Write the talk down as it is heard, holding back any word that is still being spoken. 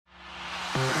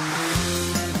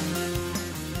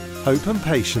Hope and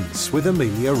Patience with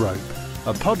Amelia Rope,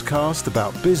 a podcast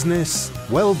about business,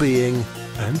 well-being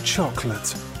and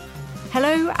chocolate.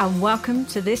 Hello and welcome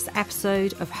to this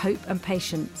episode of Hope and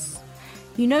Patience.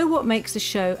 You know what makes a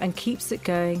show and keeps it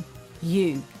going?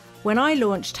 You. When I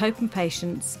launched Hope and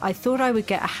Patience, I thought I would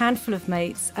get a handful of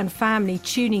mates and family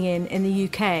tuning in the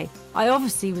UK. I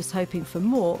obviously was hoping for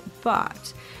more,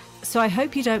 so I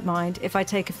hope you don't mind if I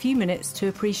take a few minutes to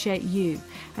appreciate you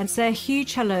and say a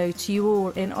huge hello to you all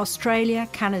in Australia,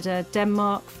 Canada,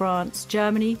 Denmark, France,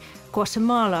 Germany,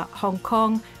 Guatemala, Hong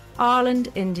Kong, Ireland,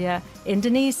 India,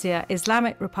 Indonesia,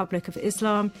 Islamic Republic of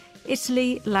Islam,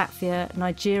 Italy, Latvia,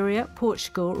 Nigeria,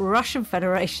 Portugal, Russian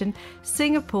Federation,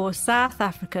 Singapore, South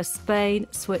Africa, Spain,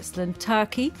 Switzerland,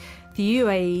 Turkey, the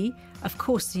UAE, of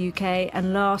course the UK,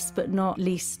 and last but not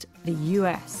least, the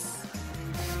US.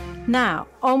 Now,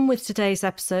 on with today's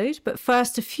episode, but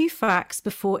first a few facts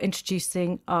before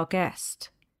introducing our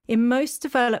guest. In most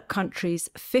developed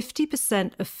countries,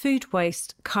 50% of food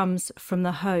waste comes from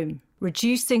the home.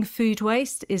 Reducing food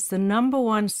waste is the number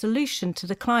one solution to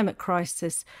the climate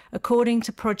crisis, according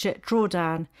to Project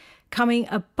Drawdown, coming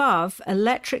above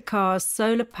electric cars,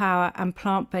 solar power and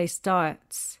plant-based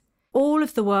diets. All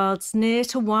of the world's near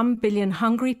to 1 billion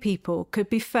hungry people could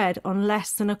be fed on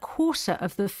less than a quarter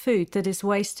of the food that is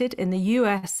wasted in the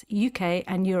US, UK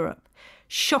and Europe.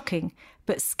 Shocking,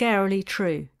 but scarily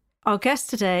true. Our guest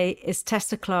today is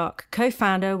Tessa Clark,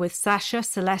 co-founder with Sasha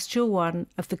Celestial One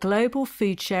of the global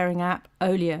food sharing app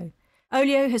Olio.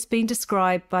 Olio has been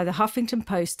described by the Huffington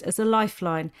Post as a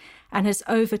lifeline and has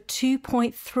over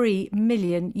 2.3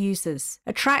 million users.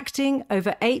 Attracting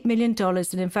over $8 million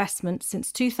in investment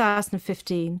since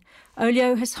 2015,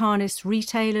 Olio has harnessed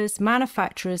retailers,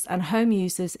 manufacturers and home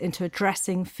users into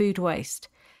addressing food waste.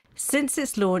 Since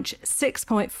its launch,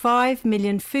 6.5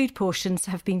 million food portions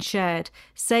have been shared,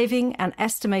 saving an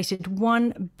estimated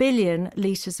 1 billion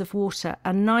litres of water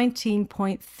and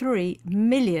 19.3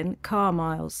 million car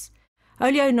miles.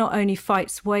 Olio not only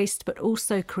fights waste, but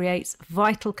also creates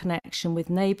vital connection with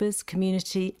neighbours,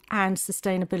 community and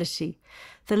sustainability.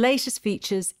 The latest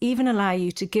features even allow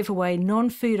you to give away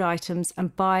non-food items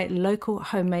and buy local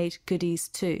homemade goodies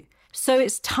too. So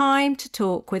it's time to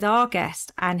talk with our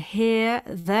guest and hear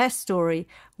their story.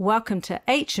 Welcome to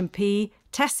H&P,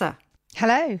 Tessa.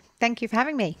 Hello, thank you for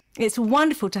having me. It's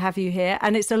wonderful to have you here,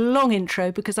 and it's a long intro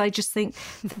because I just think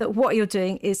that what you're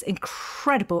doing is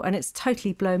incredible and it's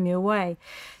totally blown me away.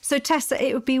 So Tessa,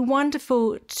 it would be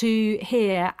wonderful to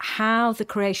hear how the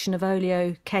creation of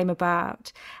Olio came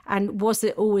about, and was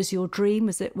it always your dream?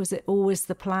 Was it always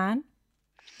the plan?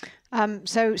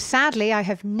 So sadly, I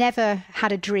have never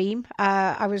had a dream.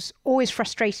 I was always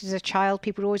frustrated as a child.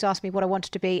 People would always ask me what I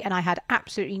wanted to be, and I had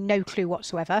absolutely no clue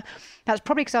whatsoever. That's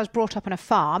probably because I was brought up on a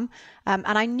farm, and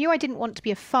I knew I didn't want to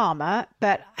be a farmer,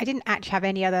 but I didn't actually have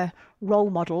any other role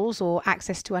models or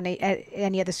access to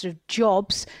any other sort of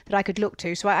jobs that I could look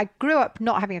to. So I grew up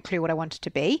not having a clue what I wanted to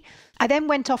be. I then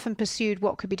went off and pursued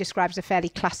what could be described as a fairly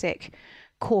classic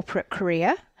corporate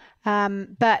career.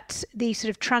 But the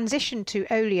sort of transition to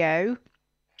Olio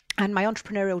and my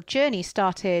entrepreneurial journey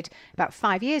started about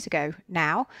 5 years ago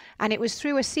now. And it was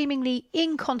through a seemingly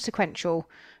inconsequential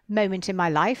moment in my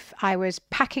life. I was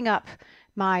packing up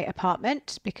my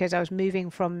apartment because I was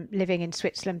moving from living in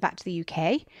Switzerland back to the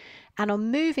UK. And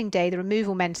on moving day, the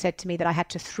removal men said to me that I had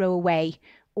to throw away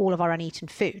all of our uneaten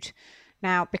food.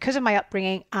 Now, because of my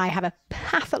upbringing, I have a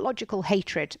pathological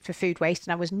hatred for food waste,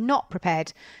 and I was not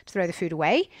prepared to throw the food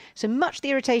away. So much to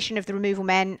the irritation of the removal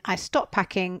men, I stopped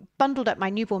packing, bundled up my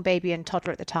newborn baby and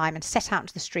toddler at the time, and set out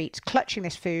into the streets, clutching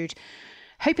this food,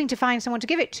 hoping to find someone to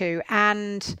give it to.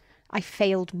 And I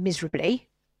failed miserably,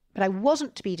 but I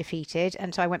wasn't to be defeated.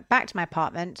 And so I went back to my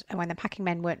apartment, and when the packing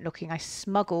men weren't looking, I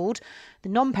smuggled the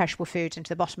non-perishable foods into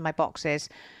the bottom of my boxes.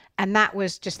 And that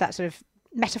was just that sort of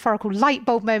metaphorical light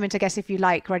bulb moment, I guess, if you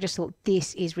like, where I just thought,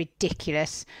 this is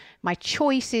ridiculous. My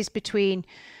choice is between,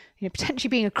 potentially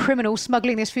being a criminal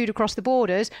smuggling this food across the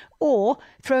borders or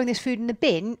throwing this food in the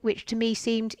bin, which to me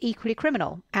seemed equally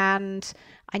criminal. And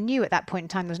I knew at that point in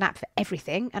time there was an app for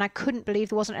everything, and I couldn't believe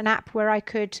there wasn't an app where I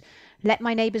could let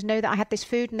my neighbours know that I had this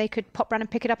food and they could pop round and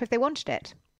pick it up if they wanted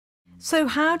it. So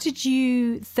how did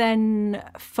you then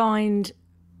find,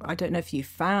 I don't know if you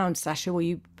found Sasha,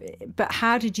 but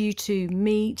how did you two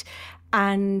meet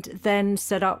and then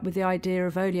set up with the idea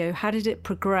of Olio? How did it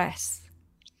progress?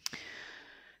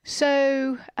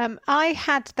 So I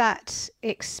had that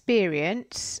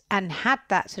experience and had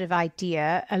that sort of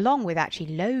idea along with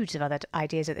actually loads of other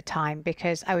ideas at the time,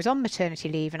 because I was on maternity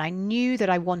leave and I knew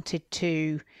that I wanted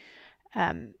to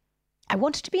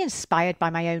be inspired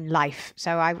by my own life.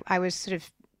 So I was sort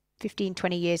of 15,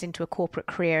 20 years into a corporate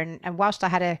career. And whilst I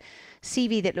had a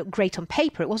CV that looked great on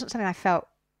paper, it wasn't something I felt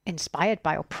inspired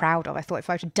by or proud of. I thought if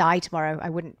I were to die tomorrow, I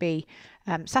wouldn't be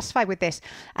satisfied with this.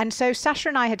 And so Sasha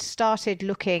and I had started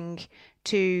looking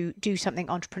to do something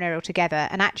entrepreneurial together.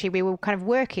 And actually, we were kind of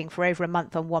working for over a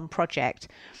month on one project,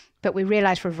 but we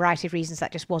realized for a variety of reasons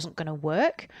that just wasn't going to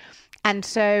work. And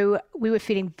so we were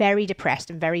feeling very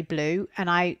depressed and very blue. And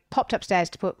I popped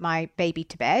upstairs to put my baby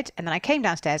to bed. And then I came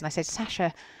downstairs and I said,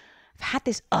 Sasha, I've had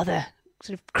this other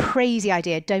sort of crazy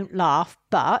idea, don't laugh,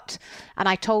 but, and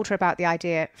I told her about the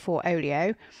idea for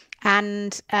Olio,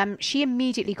 and she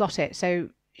immediately got it. So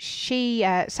she,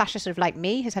 Sasha, sort of like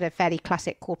me, has had a fairly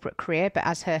classic corporate career, but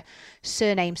as her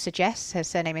surname suggests, her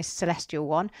surname is Celestial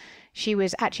One. She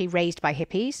was actually raised by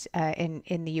hippies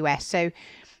in the US. So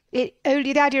the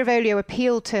idea of Olio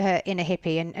appealed to her inner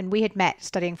hippie, and we had met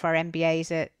studying for our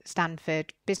MBAs at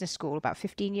Stanford Business School about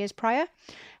 15 years prior.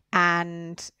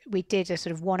 And we did a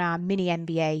sort of 1-hour mini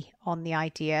MBA on the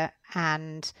idea.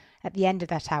 And at the end of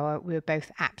that hour, we were both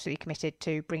absolutely committed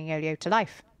to bringing Olio to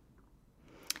life.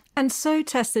 And so,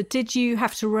 Tessa, did you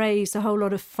have to raise a whole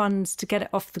lot of funds to get it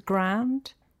off the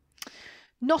ground?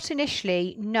 Not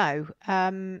initially, no.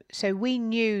 So we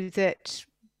knew that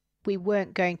we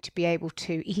weren't going to be able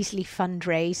to easily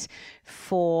fundraise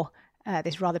for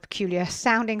this rather peculiar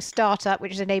sounding startup,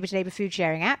 which is a neighbour-to-neighbour food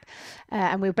sharing app.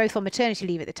 And we were both on maternity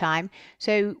leave at the time.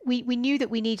 So we knew that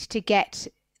we needed to get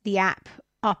the app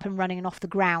up and running and off the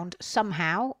ground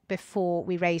somehow before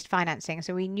we raised financing.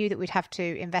 So we knew that we'd have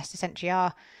to invest essentially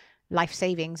our life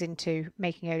savings into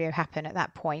making Olio happen at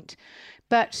that point.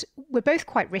 But we're both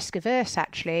quite risk averse,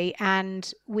 actually,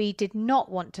 and we did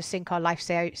not want to sink our life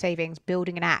savings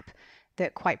building an app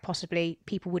that quite possibly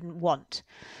people wouldn't want.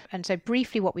 And so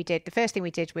briefly what we did, the first thing we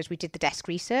did was we did the desk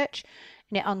research,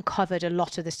 and it uncovered a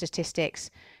lot of the statistics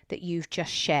that you've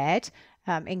just shared,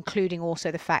 including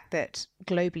also the fact that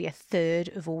globally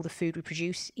 1/3 of all the food we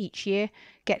produce each year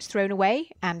gets thrown away,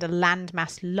 and a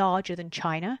landmass larger than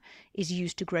China is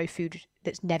used to grow food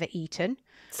that's never eaten.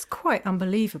 It's quite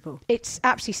unbelievable. It's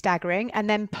absolutely staggering. And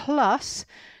then plus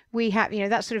we have,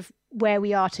 that's sort of where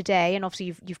we are today. And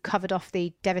obviously you've covered off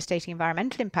the devastating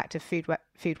environmental impact of food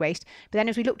waste. But then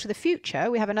as we look to the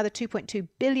future, we have another 2.2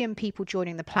 billion people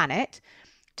joining the planet.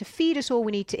 To feed us all,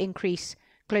 we need to increase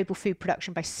global food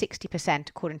production by 60%,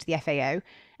 according to the FAO.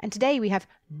 And today we have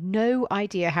no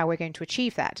idea how we're going to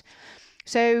achieve that.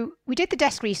 So we did the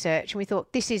desk research and we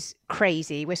thought, this is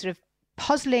crazy. We're sort of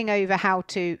puzzling over how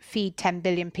to feed 10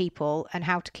 billion people and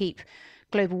how to keep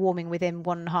global warming within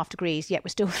 1.5 degrees, yet we're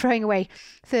still throwing away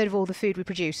 1/3 of all the food we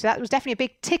produce. So that was definitely a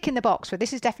big tick in the box. So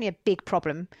this is definitely a big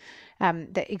problem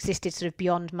that existed sort of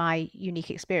beyond my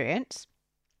unique experience.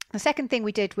 The second thing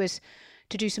we did was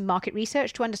to do some market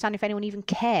research to understand if anyone even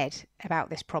cared about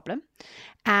this problem.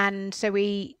 And so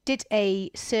we did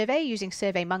a survey using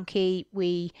SurveyMonkey.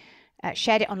 We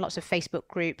shared it on lots of Facebook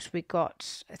groups. We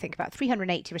got, I think, about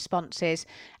 380 responses.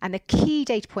 And the key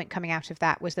data point coming out of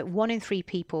that was that 1 in 3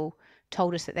 people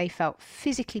told us that they felt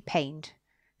physically pained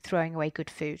throwing away good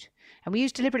food. And we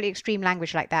used deliberately extreme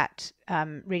language like that,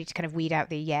 really to kind of weed out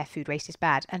the, food waste is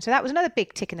bad. And so that was another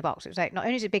big tick in the box. It was like, not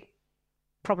only is it a big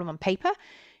problem on paper,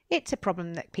 it's a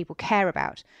problem that people care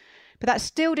about. But that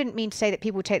still didn't mean to say that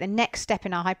people would take the next step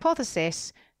in our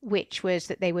hypothesis, which was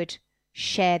that they would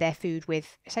share their food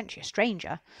with essentially a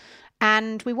stranger.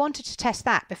 And we wanted to test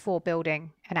that before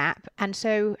building an app. And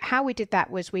so how we did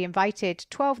that was we invited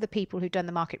 12 of the people who'd done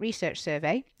the market research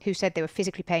survey, who said they were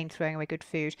physically pained throwing away good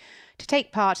food, to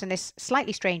take part in this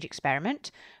slightly strange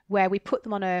experiment where we put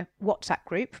them on a WhatsApp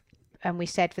group. And we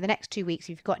said, for the next 2 weeks, if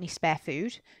you've got any spare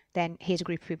food, then here's a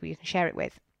group of people you can share it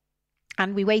with.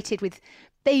 And we waited with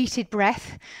bated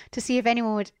breath to see if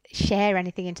anyone would share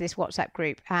anything into this WhatsApp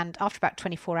group. And after about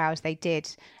 24 hours, they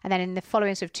did. And then in the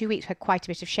following sort of 2 weeks, we had quite a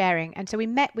bit of sharing. And so we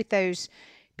met with those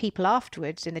people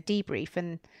afterwards in the debrief,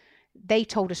 and they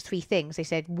told us 3 things. They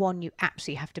said, 1, you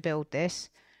absolutely have to build this.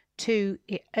 2,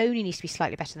 it only needs to be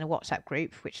slightly better than a WhatsApp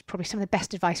group, which is probably some of the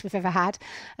best advice we've ever had.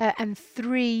 And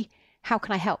 3, how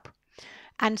can I help?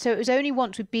 And so it was only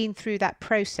once we'd been through that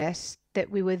process that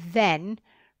we were then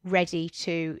ready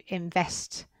to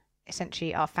invest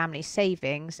essentially our family's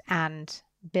savings and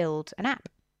build an app.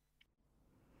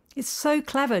 It's so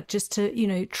clever just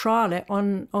to, trial it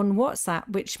on WhatsApp,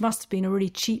 which must have been a really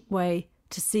cheap way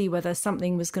to see whether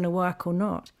something was going to work or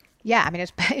not. Yeah, I mean,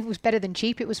 it was better than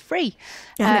cheap. It was free.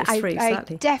 And it's free,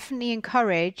 exactly. I definitely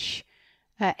encourage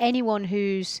anyone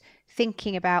who's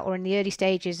thinking about or in the early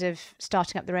stages of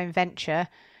starting up their own venture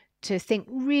to think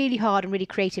really hard and really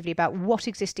creatively about what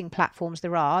existing platforms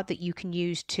there are that you can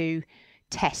use to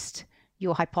test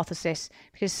your hypothesis,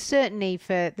 because certainly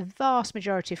for the vast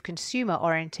majority of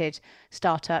consumer-oriented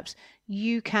startups,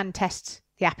 you can test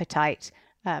the appetite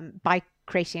by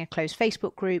creating a closed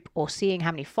Facebook group or seeing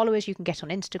how many followers you can get on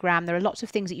Instagram. There are lots of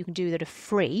things that you can do that are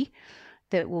free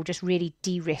that will just really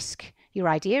de-risk your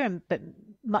idea, but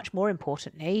much more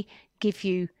importantly, give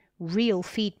you real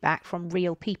feedback from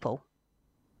real people.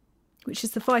 Which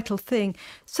is the vital thing.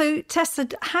 So, Tessa,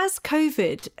 has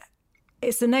COVID,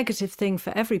 it's a negative thing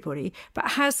for everybody,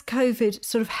 but has COVID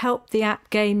sort of helped the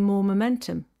app gain more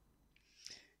momentum?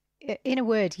 In a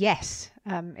word, yes,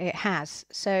 it has.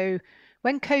 So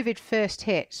when COVID first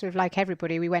hit, sort of like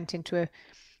everybody, we went into a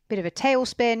bit of a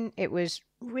tailspin. It was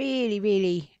really,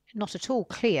 really not at all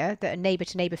clear that a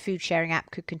neighbour-to-neighbour food sharing app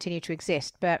could continue to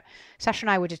exist. But Sasha and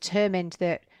I were determined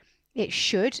that it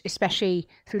should, especially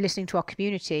through listening to our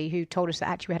community who told us that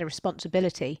actually we had a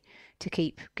responsibility to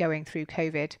keep going through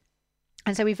COVID.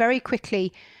 And so we very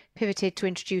quickly pivoted to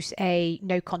introduce a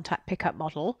no contact pickup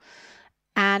model.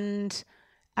 And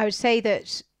I would say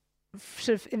that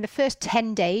sort of in the first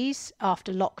 10 days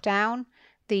after lockdown,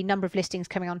 the number of listings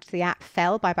coming onto the app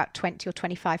fell by about 20 or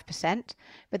 25%.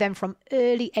 But then from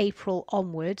early April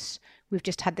onwards, we've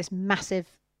just had this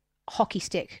massive hockey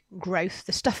stick growth,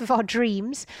 the stuff of our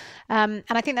dreams. And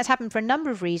I think that's happened for a number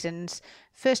of reasons.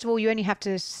 First of all, you only have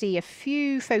to see a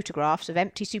few photographs of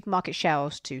empty supermarket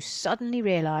shelves to suddenly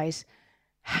realise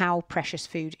how precious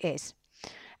food is.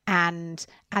 And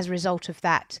as a result of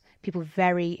that, people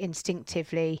very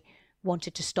instinctively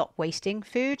wanted to stop wasting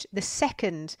food. The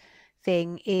second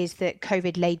thing is that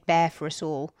COVID laid bare for us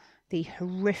all the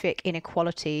horrific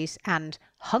inequalities and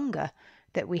hunger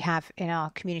that we have in our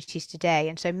communities today.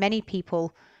 And so many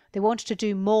people, they wanted to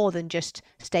do more than just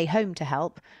stay home to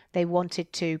help. They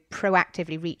wanted to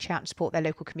proactively reach out and support their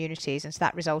local communities. And so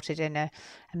that resulted in a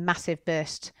massive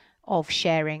burst of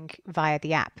sharing via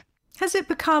the app. Has it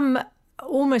become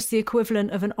almost the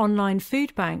equivalent of an online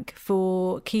food bank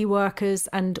for key workers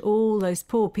and all those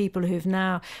poor people who've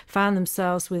now found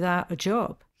themselves without a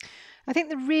job? I think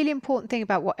the really important thing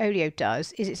about what Olio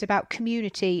does is it's about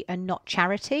community and not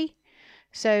charity.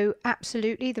 So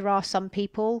absolutely, there are some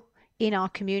people in our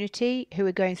community who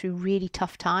are going through really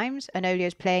tough times, and Olio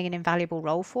is playing an invaluable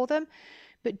role for them.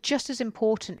 But just as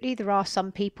importantly, there are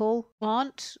some people who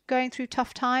aren't going through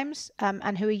tough times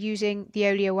and who are using the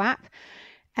Olio app.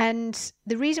 And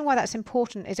the reason why that's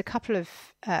important is a couple of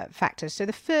factors. So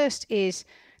the first is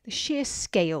the sheer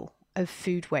scale of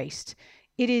food waste.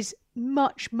 It is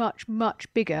much, much,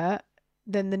 much bigger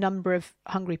than the number of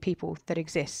hungry people that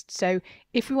exist. So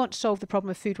if we want to solve the problem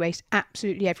of food waste,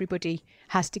 absolutely everybody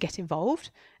has to get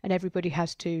involved and everybody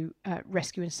has to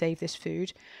rescue and save this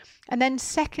food. And then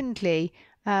secondly,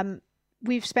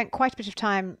 we've spent quite a bit of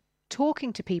time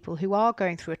talking to people who are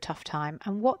going through a tough time,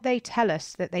 and what they tell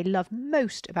us that they love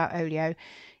most about Olio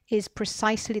is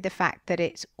precisely the fact that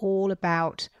it's all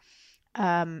about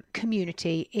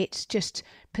community. It's just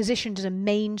positioned as a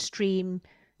mainstream,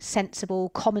 sensible,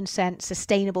 common sense,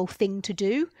 sustainable thing to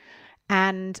do.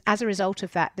 And as a result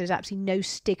of that, there's absolutely no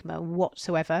stigma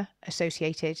whatsoever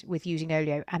associated with using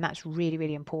Olio, and that's really,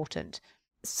 really important.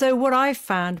 So what I've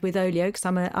found with Olio, because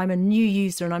I'm a new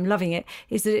user and I'm loving it,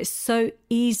 is that it's so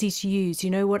easy to use.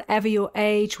 You know, whatever your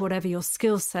age, whatever your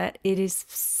skill set, it is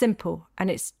simple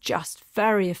and it's just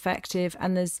very effective.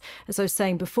 And there's, as I was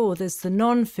saying before, there's the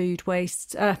non-food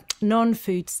waste,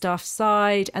 non-food stuff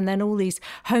side, and then all these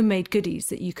homemade goodies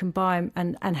that you can buy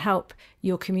and help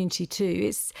your community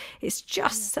too. It's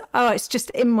just it's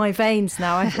just in my veins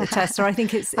now, Tessa. I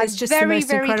think it's just the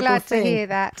most incredible thing. I'm very glad to hear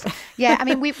that. Yeah, I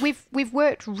mean we've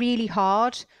worked really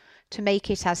hard to make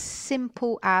it as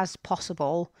simple as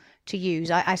possible to use.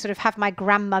 I sort of have my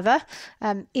grandmother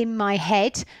in my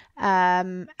head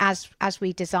as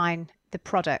we design the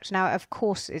product. Now, of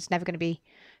course, it's never going to be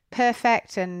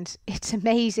perfect, and it's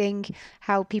amazing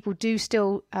how people do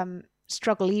still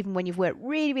struggle even when you've worked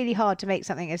really, really hard to make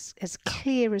something as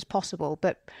clear as possible.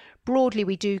 But broadly,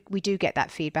 we do get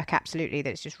that feedback, absolutely, that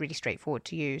it's just really straightforward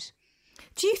to use.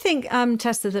 Do you think,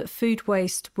 Tessa, that food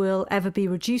waste will ever be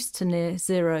reduced to near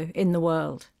zero in the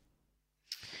world?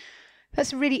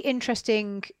 That's a really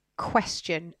interesting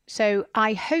question. So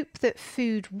I hope that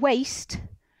food waste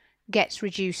gets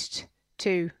reduced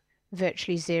to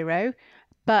virtually zero,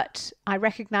 but I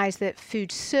recognise that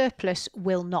food surplus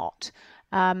will not.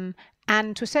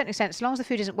 And to a certain extent, as long as the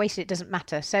food isn't wasted, it doesn't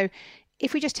matter. So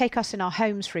if we just take us in our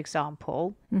homes, for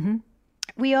example,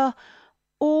 we are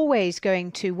always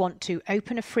going to want to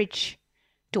open a fridge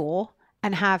door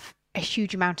and have a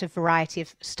huge amount of variety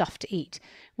of stuff to eat.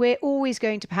 We're always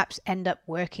going to perhaps end up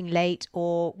working late,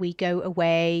 or we go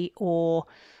away, or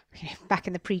back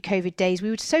in the pre-COVID days, we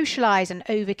would socialize and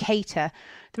over cater.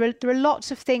 There are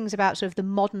lots of things about sort of the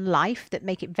modern life that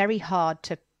make it very hard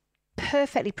to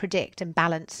perfectly predict and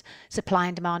balance supply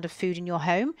and demand of food in your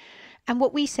home. And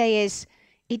what we say is,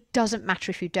 it doesn't matter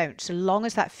if you don't, so long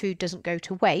as that food doesn't go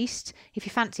to waste. If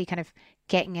you fancy kind of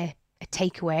getting a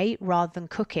takeaway rather than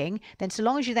cooking, then so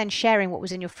long as you're then sharing what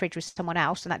was in your fridge with someone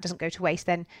else and that doesn't go to waste,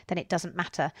 then it doesn't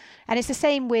matter. And it's the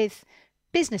same with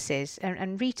businesses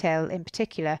and retail in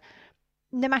particular.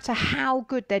 No matter how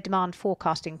good their demand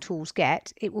forecasting tools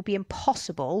get, it will be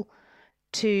impossible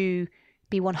to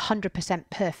be 100%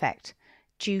 perfect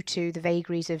due to the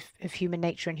vagaries of human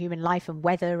nature and human life and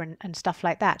weather and stuff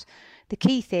like that. The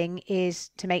key thing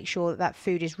is to make sure that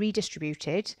food is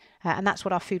redistributed, and that's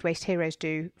what our Food Waste Heroes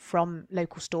do from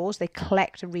local stores. They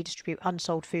collect and redistribute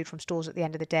unsold food from stores at the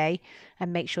end of the day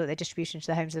and make sure that they're distributed into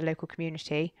the homes of the local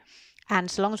community.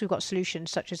 And so long as we've got solutions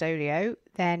such as Olio,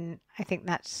 then I think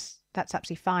that's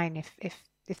absolutely fine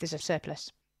if there's a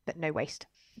surplus, but no waste.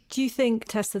 Do you think,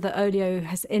 Tessa, that Olio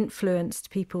has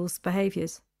influenced people's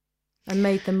behaviours and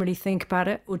made them really think about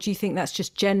it? Or do you think that's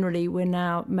just generally we're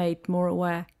now made more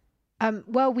aware?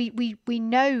 Well, we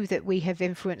know that we have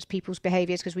influenced people's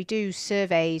behaviours because we do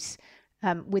surveys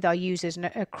with our users, and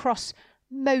across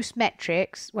most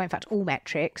metrics, well, in fact, all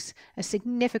metrics, a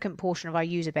significant portion of our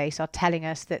user base are telling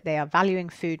us that they are valuing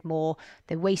food more,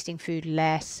 they're wasting food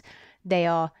less, they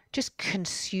are just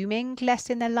consuming less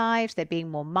in their lives, they're being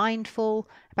more mindful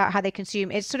about how they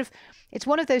consume. It's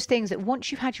one of those things that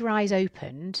once you've had your eyes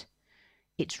opened,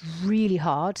 it's really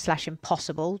hard /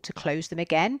 impossible to close them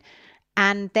again.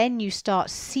 And then you start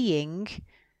seeing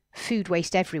food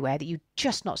waste everywhere that you've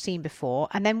just not seen before.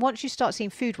 And then once you start seeing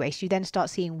food waste, you then start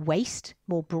seeing waste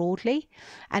more broadly.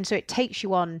 And so it takes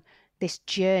you on this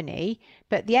journey,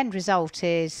 but the end result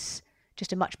is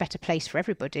just a much better place for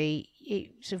everybody.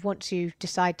 Once you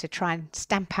decide to try and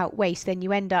stamp out waste, then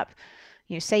you end up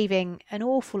saving an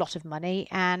awful lot of money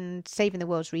and saving the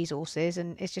world's resources,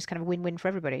 and it's just kind of a win-win for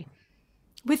everybody.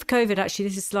 With COVID, actually,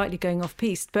 this is slightly going off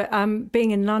piste, but being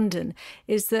in London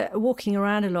is that walking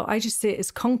around a lot, I just see it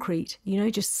as concrete,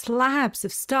 just slabs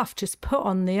of stuff just put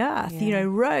on the earth,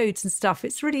 roads and stuff.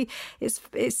 It's really,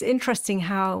 it's interesting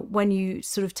how when you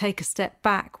sort of take a step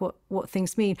back, what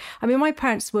things mean. I mean, my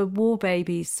parents were war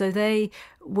babies, so they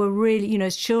were really,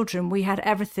 as children, we had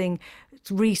everything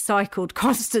recycled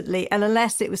constantly, and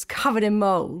unless it was covered in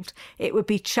mould, it would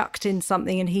be chucked in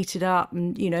something and heated up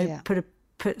and,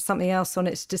 put something else on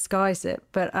it to disguise it.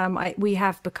 But we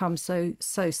have become so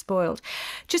spoiled.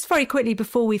 Just very quickly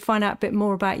before we find out a bit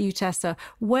more about you, Tessa,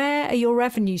 where are your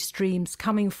revenue streams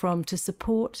coming from to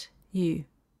support you?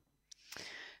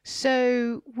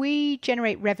 So we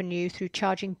generate revenue through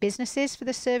charging businesses for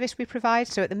the service we provide.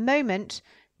 So at the moment,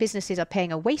 businesses are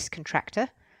paying a waste contractor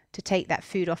to take that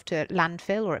food off to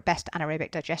landfill or at best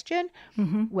anaerobic digestion,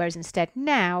 whereas instead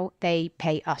now they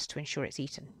pay us to ensure it's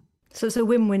eaten. So it's a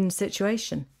win-win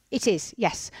situation. It is,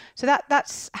 yes. So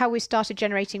that's how we started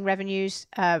generating revenues.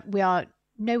 We are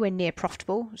nowhere near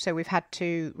profitable. So we've had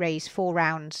to raise 4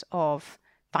 rounds of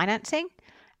financing.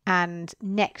 And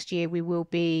next year we will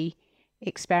be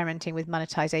experimenting with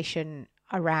monetization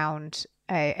around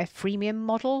a freemium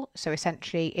model. So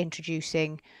essentially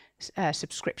introducing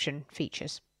subscription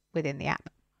features within the app.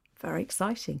 Very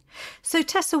exciting. So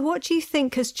Tessa, what do you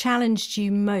think has challenged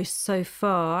you most so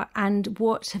far, and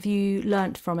what have you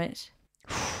learnt from it?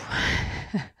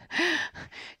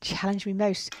 Challenge me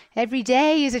most. Every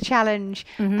day is a challenge.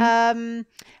 I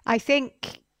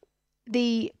think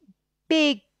the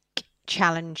big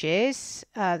challenges,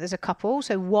 there's a couple.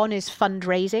 So one is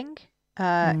fundraising.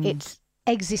 It's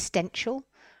existential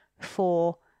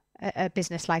for a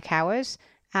business like ours,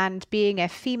 and being a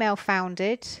female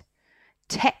founded,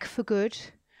 tech for good,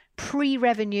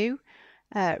 pre-revenue,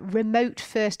 remote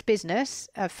first business,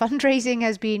 fundraising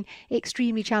has been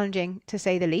extremely challenging to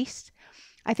say the least.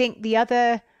 I think the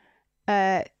other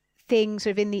thing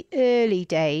sort of in the early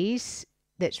days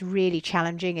that's really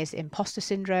challenging is imposter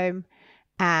syndrome,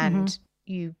 and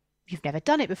you've never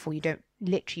done it before. You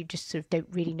just sort of don't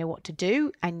really know what to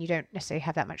do, and you don't necessarily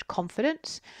have that much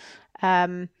confidence.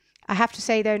 I have to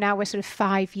say, though, now we're sort of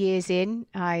 5 years in.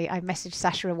 I messaged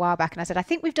Sasha a while back and I said, I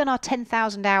think we've done our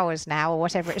 10,000 hours now, or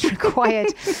whatever it's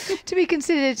required to be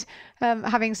considered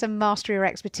having some mastery or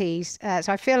expertise.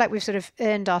 So I feel like we've sort of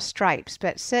earned our stripes.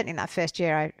 But certainly in that first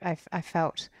year, I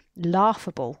felt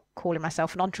laughable calling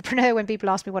myself an entrepreneur when people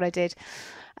asked me what I did.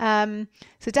 So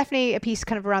definitely a piece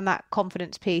kind of around that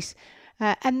confidence piece.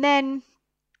 And then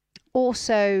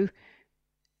also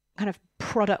kind of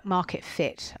product market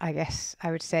fit, I guess I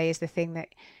would say, is the thing that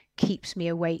keeps me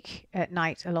awake at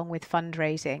night, along with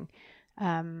fundraising.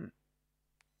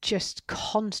 just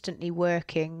constantly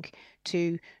working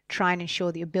to try and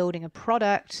ensure that you're building a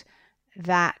product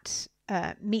that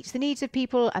meets the needs of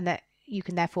people and that you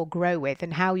can therefore grow with,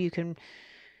 and how you can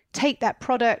take that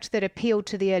product that appealed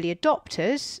to the early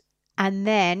adopters and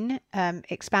then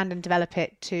expand and develop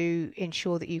it to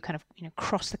ensure that you kind of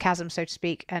cross the chasm, so to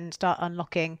speak, and start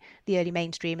unlocking the early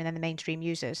mainstream and then the mainstream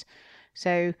users.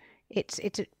 So it's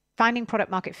finding product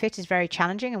market fit is very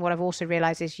challenging. And what I've also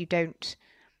realized is you don't,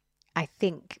 I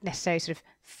think, necessarily sort of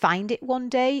find it one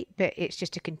day, but it's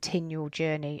just a continual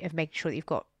journey of making sure that you've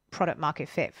got product market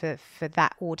fit for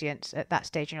that audience at that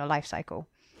stage in your life cycle.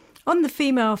 On the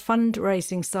female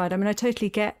fundraising side, I mean, I totally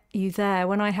get you there.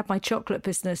 When I had my chocolate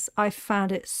business, I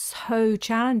found it so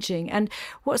challenging. And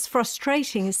what's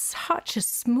frustrating is such a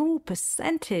small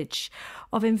percentage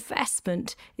of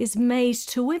investment is made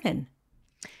to women.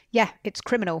 Yeah, it's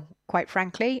criminal, quite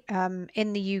frankly.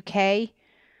 In the UK,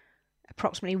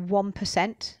 approximately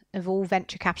 1% of all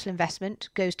venture capital investment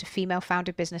goes to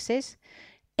female-founded businesses.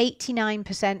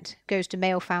 89% goes to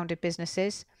male-founded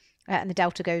businesses. And the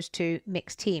delta goes to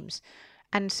mixed teams.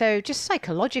 And so just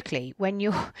psychologically, when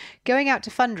you're going out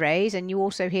to fundraise and you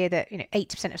also hear that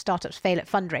 80% of startups fail at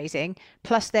fundraising,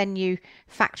 plus then you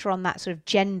factor on that sort of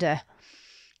gender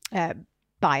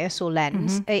bias or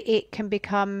lens, it can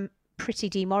become pretty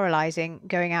demoralizing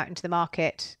going out into the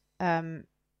market sort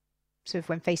of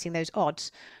when facing those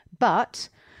odds. But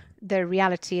the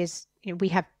reality is we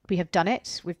have done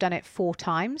it. We've done it 4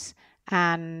 times,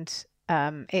 and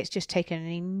it's just taken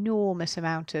an enormous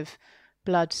amount of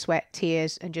blood, sweat,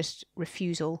 tears, and just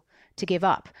refusal to give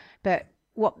up. But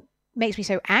what makes me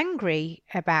so angry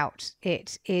about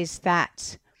it is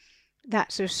that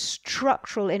sort of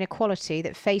structural inequality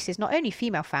that faces not only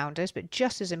female founders, but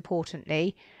just as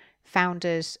importantly,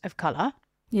 founders of colour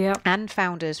and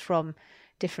founders from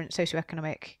different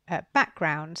socioeconomic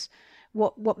backgrounds.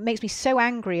 What makes me so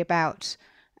angry about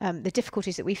the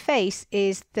difficulties that we face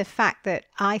is the fact that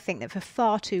I think that for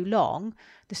far too long,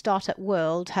 the startup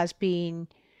world has been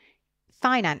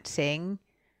financing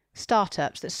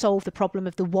startups that solve the problem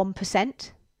of the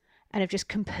 1% and have just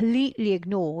completely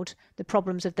ignored the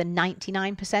problems of the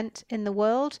 99% in the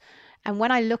world. And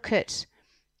when I look at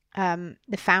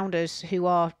the founders who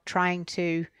are trying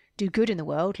to do good in the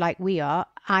world like we are,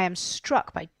 I am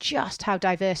struck by just how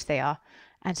diverse they are.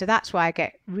 And so that's why I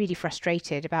get really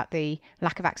frustrated about the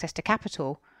lack of access to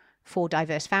capital for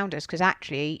diverse founders, because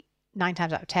actually 9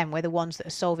 times out of 10, we're the ones that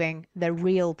are solving the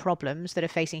real problems that are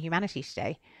facing humanity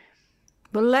today.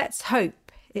 Well, let's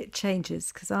hope it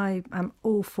changes, because I am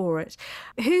all for it.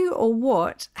 Who or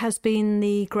what has been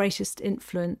the greatest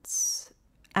influence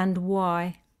and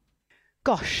why?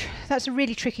 Gosh, that's a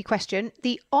really tricky question.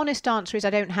 The honest answer is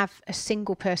I don't have a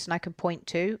single person I can point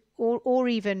to, or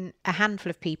even a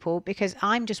handful of people, because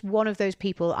I'm just one of those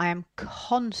people. I am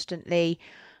constantly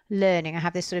learning. I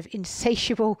have this sort of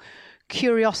insatiable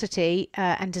curiosity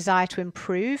and desire to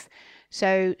improve.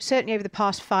 So certainly over the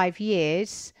past 5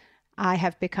 years, I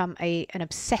have become an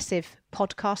obsessive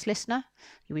podcast listener.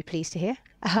 You'll be pleased to hear.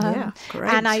 Yeah,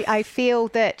 great. And I feel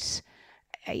that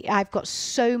I've got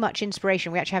so much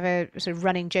inspiration. We actually have a sort of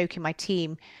running joke in my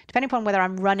team. Depending upon whether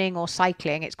I'm running or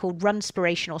cycling, it's called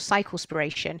Runspiration or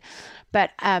Cyclespiration. But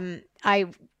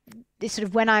it's sort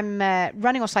of when I'm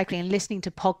running or cycling and listening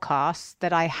to podcasts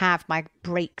that I have my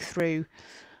breakthrough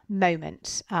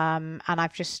moments. And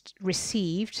I've just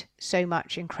received so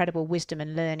much incredible wisdom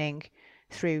and learning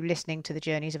through listening to the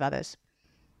journeys of others.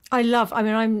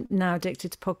 I'm now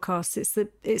addicted to podcasts.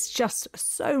 It's just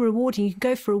so rewarding. You can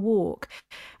go for a walk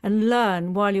and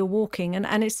learn while you're walking. And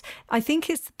I think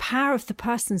it's the power of the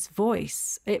person's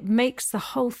voice. It makes the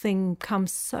whole thing come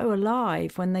so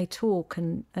alive when they talk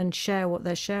and share what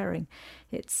they're sharing.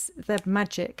 They're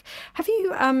magic. Have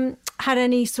you had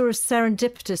any sort of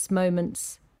serendipitous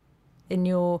moments in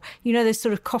your, those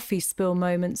sort of coffee spill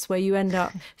moments where you end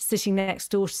up sitting next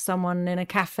door to someone in a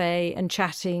cafe and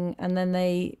chatting, and then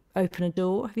they open a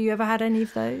door? Have you ever had any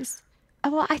of those?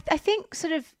 Well, I think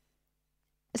so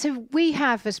we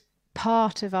have, as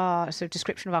part of our sort of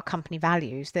description of our company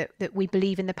values, that we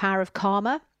believe in the power of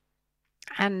karma.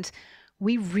 And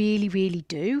we really, really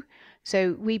do.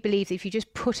 So we believe that if you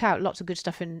just put out lots of good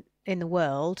stuff in the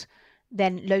world,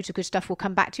 then loads of good stuff will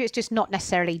come back to you. It's just not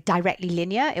necessarily directly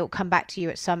linear. It will come back to you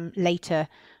at some later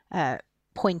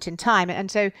point in time.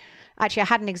 And so actually I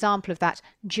had an example of that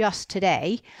just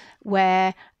today,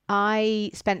 where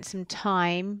I spent some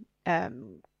time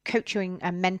coaching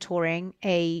and mentoring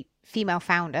a female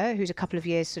founder who's a couple of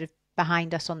years sort of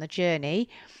behind us on the journey.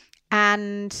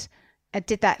 And I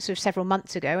did that sort of several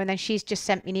months ago, and then she's just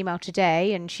sent me an email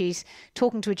today, and she's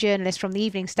talking to a journalist from the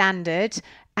Evening Standard,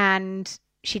 and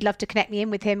she'd love to connect me in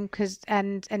with him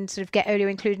and sort of get Olio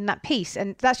included in that piece.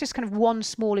 And that's just kind of one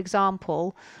small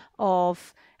example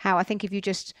of how I think if you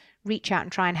just reach out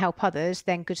and try and help others,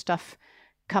 then good stuff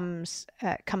comes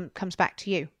back to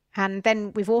you. And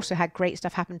then we've also had great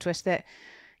stuff happen to us that,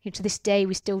 to this day,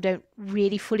 we still don't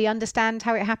really fully understand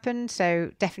how it happened.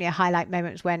 So definitely a highlight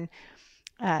moment was when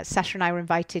Sasha and I were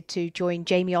invited to join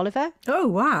Jamie Oliver. Oh,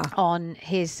 wow. On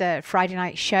his Friday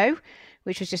night show,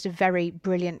 which was just a very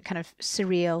brilliant kind of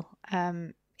surreal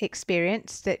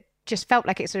experience that just felt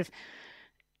like it sort of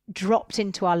dropped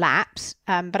into our laps.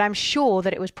 But I'm sure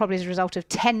that it was probably as a result of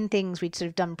 10 things we'd sort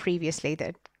of done previously that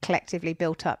had collectively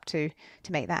built up to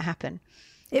make that happen.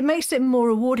 It makes it more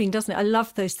rewarding, doesn't it? I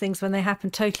love those things when they happen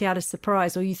totally out of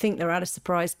surprise, or you think they're out of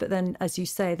surprise, but then, as you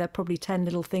say, there are probably 10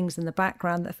 little things in the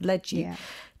background that have led you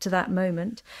to that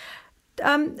moment.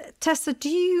 Tessa, do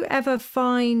you ever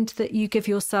find that you give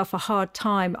yourself a hard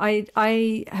time? I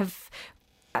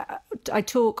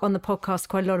talk on the podcast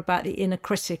quite a lot about the inner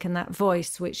critic and that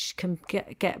voice, which can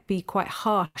be quite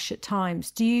harsh at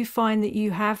times. Do you find that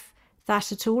you have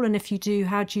that at all? And if you do,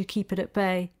 how do you keep it at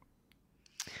bay?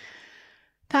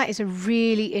 That is a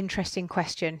really interesting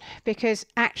question, because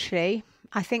actually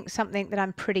I think something that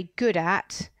I'm pretty good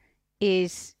at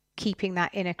is keeping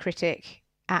that inner critic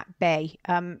at bay.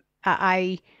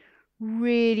 I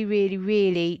really, really,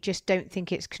 really just don't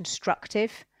think it's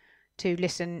constructive to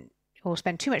listen or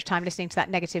spend too much time listening to that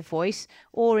negative voice,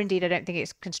 or indeed I don't think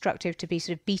it's constructive to be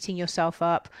sort of beating yourself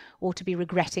up or to be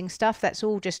regretting stuff. That's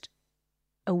all just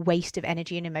a waste of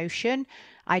energy and emotion.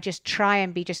 I just try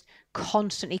and be just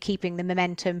constantly keeping the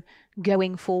momentum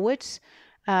going forwards.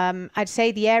 I'd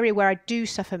say the area where I do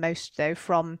suffer most, though,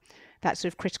 from that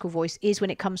sort of critical voice is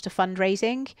when it comes to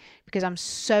fundraising, because I'm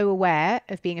so aware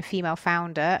of being a female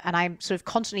founder, and I'm sort of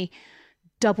constantly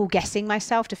double guessing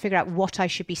myself to figure out what I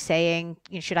should be saying.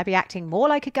 Should I be acting more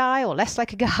like a guy or less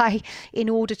like a guy in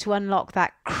order to unlock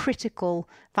that critical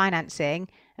financing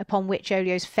upon which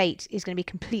Olio's fate is going to be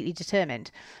completely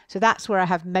determined. So that's where I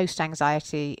have most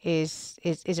anxiety is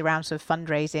around sort of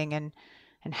fundraising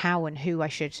and how and who I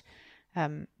should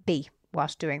be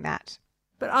whilst doing that.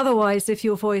 But otherwise, if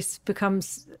your voice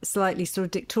becomes slightly sort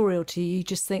of dictatorial to you, you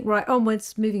just think, right,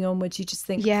 onwards, moving onwards, you just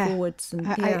think forwards. And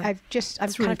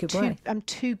I'm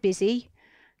too busy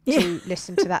to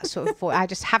listen to that sort of voice. I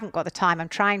just haven't got the time. I'm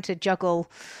trying to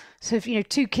juggle sort of,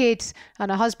 2 kids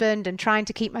and a husband and trying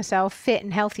to keep myself fit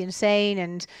and healthy and sane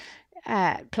and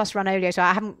plus run Olio. So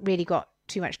I haven't really got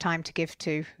too much time to give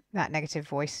to that negative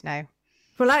voice, no.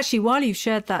 Well, actually, while you've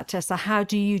shared that, Tessa, how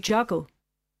do you juggle?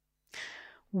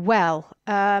 Well,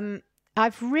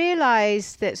 I've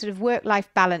realised that sort of work-life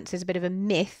balance is a bit of a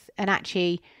myth, and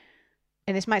actually,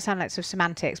 and this might sound like sort of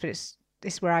semantics, but this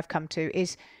is where I've come to,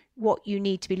 is what you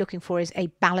need to be looking for is a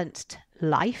balanced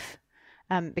life.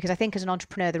 Because I think as an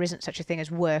entrepreneur, there isn't such a thing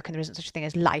as work and there isn't such a thing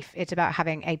as life. It's about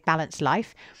having a balanced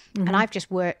life. Mm-hmm. And I've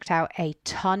just worked out a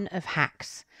ton of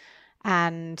hacks.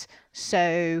 And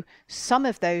so some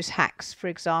of those hacks, for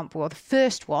example, the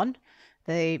first one,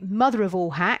 the mother of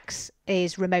all hacks,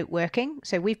 is remote working.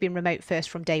 So we've been remote first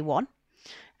from day one.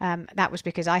 That was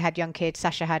because I had young kids,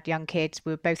 Sasha had young kids,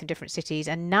 we were both in different cities,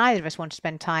 and neither of us wanted to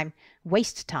spend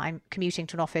waste time commuting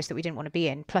to an office that we didn't want to be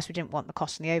in, plus we didn't want the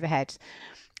costs and the overheads.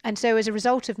 And so as a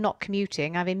result of not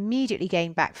commuting, I've immediately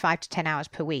gained back 5 to 10 hours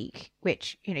per week,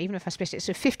 which, even if I split it,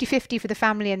 so 50-50 for the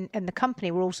family and the company,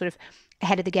 we're all sort of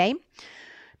ahead of the game.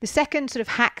 The second sort of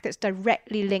hack that's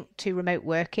directly linked to remote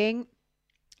working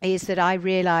is that I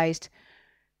realized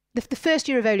the first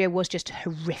year of Olio was just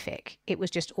horrific. It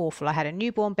was just awful. I had a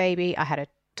newborn baby. I had a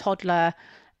toddler.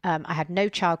 I had no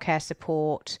childcare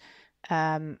support.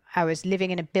 I was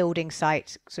living in a building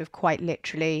site, sort of quite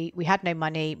literally. We had no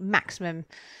money, maximum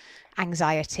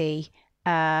anxiety.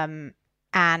 And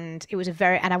it was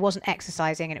and I wasn't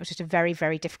exercising, and it was just a very,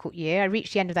 very difficult year. I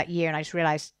reached the end of that year and I just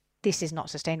realized this is not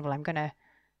sustainable.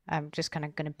 I'm just kind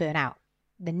of going to burn out.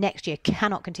 The next year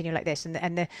cannot continue like this.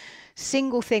 And the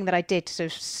single thing that I did to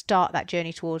sort of start that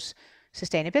journey towards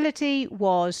sustainability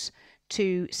was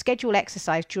to schedule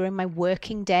exercise during my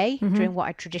working day, during what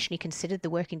I traditionally considered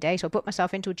the working day. So I booked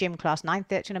myself into a gym class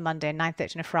 9:30 on a Monday and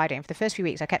 9:30 on a Friday. And for the first few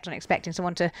weeks, I kept on expecting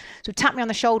someone to sort of tap me on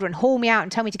the shoulder and haul me out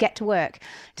and tell me to get to work,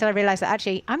 until I realized that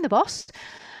actually I'm the boss.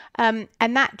 And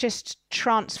that just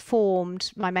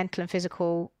transformed my mental and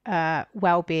physical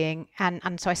well-being.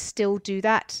 And so I still do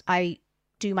that. I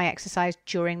do my exercise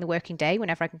during the working day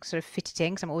whenever I can sort of fit it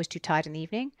in, because I'm always too tired in the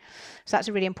evening. So that's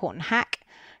a really important hack.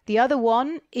 The other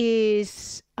one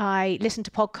is I listen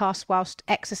to podcasts whilst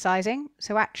exercising.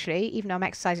 So actually, even though I'm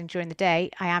exercising during the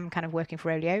day, I am kind of working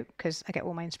for Olio because I get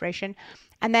all my inspiration.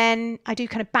 And then I do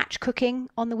kind of batch cooking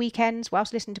on the weekends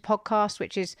whilst listening to podcasts,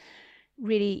 which is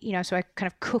really, so I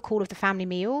kind of cook all of the family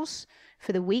meals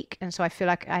for the week. And so I feel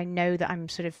like I know that I'm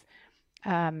sort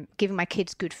of giving my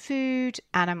kids good food,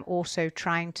 and I'm also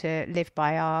trying to live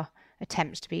by our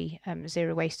attempts to be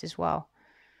zero waste as well.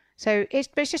 So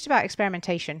it's just about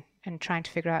experimentation and trying to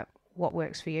figure out what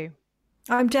works for you.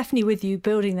 I'm definitely with you,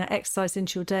 building that exercise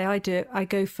into your day. I do it. I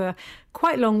go for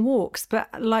quite long walks, but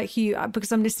like you,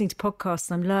 because I'm listening to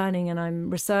podcasts and I'm learning and I'm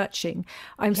researching,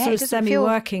 I'm sort of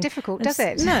semi-working. Difficult, does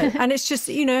it? No, and it's just,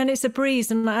 and it's a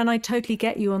breeze. And I totally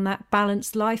get you on that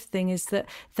balanced life thing, is that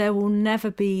there will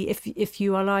never be, if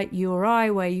you are like you or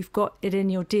I, where you've got it in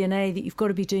your DNA that you've got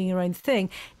to be doing your own thing,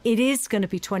 it is going to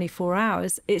be 24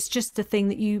 hours. It's just a thing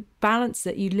that you balance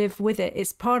it, you live with it,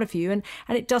 it's part of you, and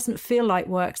it doesn't feel like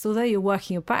work. So although you're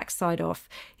working your backside off,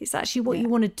 it's actually what you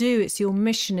want to do. It's your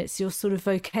mission, it's your sort of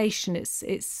vocation. It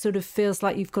sort of feels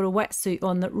like you've got a wetsuit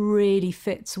on that really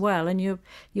fits well, and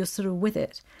you're sort of with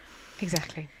it.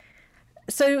 Exactly.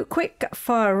 So quick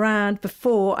fire round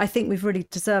before I think we've really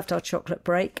deserved our chocolate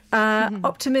break.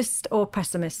 Optimist or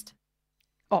pessimist?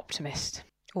 Optimist,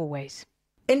 always.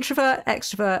 Introvert,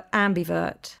 extrovert,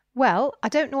 ambivert? Well, I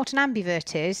don't know what an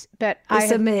ambivert is, but it's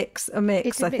a mix,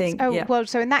 I think. Oh, yeah. Well,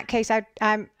 so in that case,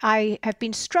 I have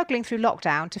been struggling through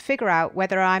lockdown to figure out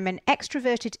whether I'm an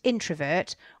extroverted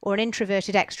introvert or an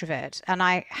introverted extrovert. And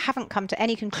I haven't come to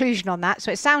any conclusion on that. So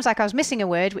it sounds like I was missing a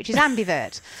word, which is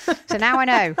ambivert. So now I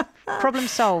know. Problem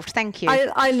solved. Thank you.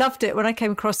 I loved it. When I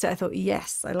came across it, I thought,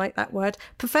 yes, I like that word.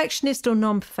 Perfectionist or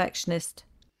non-perfectionist?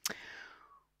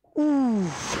 Ooh,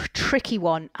 tricky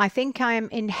one. I think I am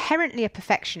inherently a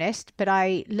perfectionist, but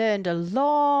I learned a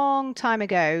long time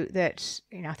ago that,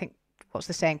 I think, what's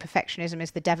the saying? Perfectionism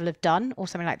is the devil of done, or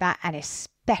something like that. And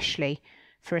especially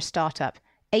for a startup,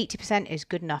 80% is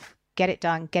good enough. Get it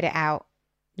done, get it out,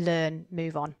 learn,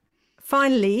 move on.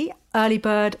 Finally, early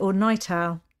bird or night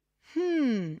owl?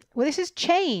 Well, this has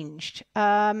changed.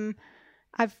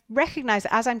 I've recognised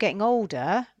that as I'm getting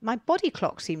older, my body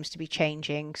clock seems to be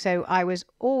changing. So I was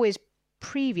always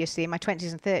previously in my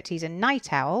 20s and 30s a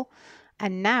night owl,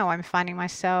 and now I'm finding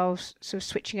myself sort of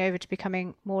switching over to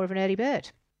becoming more of an early bird.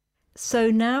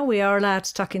 So now we are allowed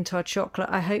to tuck into our chocolate.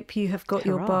 I hope you have got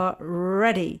your bar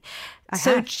ready.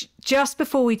 Just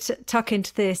before we tuck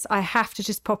into this, I have to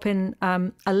just pop in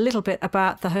a little bit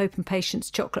about the Hope and Patience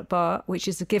chocolate bar, which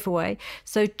is a giveaway.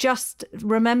 So just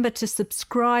remember to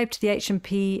subscribe to the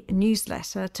H&P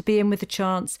newsletter to be in with a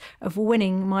chance of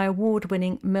winning my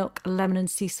award-winning milk, lemon and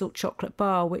sea salt chocolate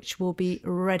bar, which will be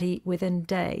ready within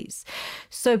days.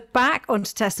 So back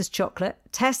onto Tessa's chocolate.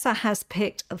 Tessa has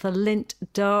picked the Lindt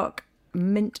Dark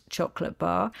Mint chocolate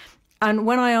bar. And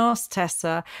when I asked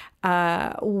Tessa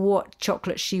what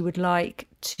chocolate she would like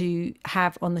to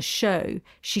have on the show,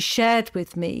 she shared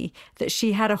with me that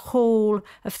she had a haul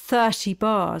of 30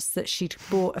 bars that she'd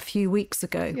bought a few weeks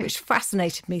ago, which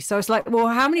fascinated me. So I was like, well,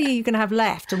 how many are you going to have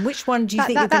left? And which one do you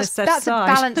think you're going to set aside? That's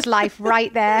a balanced life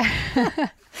right there.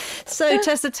 So,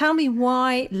 Tessa, tell me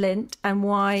why Lindt and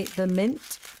why the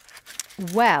mint?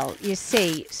 Well, you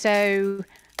see, so...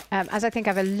 as I think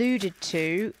I've alluded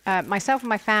to, myself and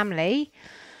my family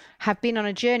have been on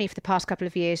a journey for the past couple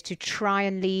of years to try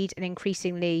and lead an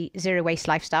increasingly zero waste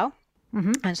lifestyle.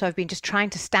 Mm-hmm. And so I've been just trying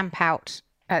to stamp out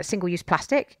single-use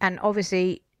plastic. And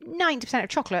obviously 90% of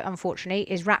chocolate, unfortunately,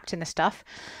 is wrapped in the stuff.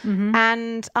 Mm-hmm.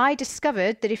 And I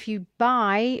discovered that if you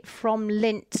buy from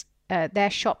Lindt, their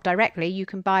shop directly, you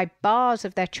can buy bars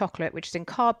of their chocolate, which is in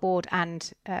cardboard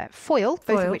and foil,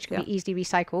 both of which can be easily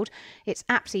recycled. It's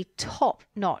absolutely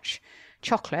top-notch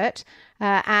chocolate.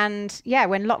 When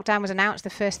lockdown was announced, the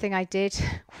first thing I did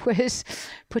was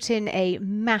put in a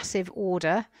massive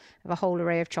order of a whole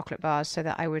array of chocolate bars so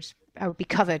that I would be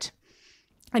covered.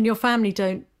 And your family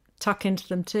don't tuck into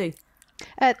them too?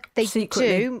 They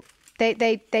secretly do.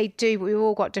 They do, but we've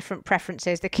all got different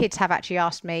preferences. The kids have actually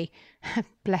asked me,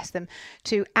 bless them,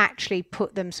 to actually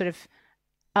put them sort of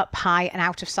up high and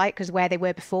out of sight, because where they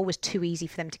were before was too easy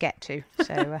for them to get to.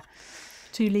 So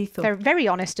too lethal. They're very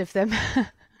honest of them.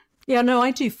 Yeah, no, I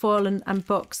do foil and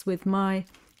box with my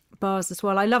bars as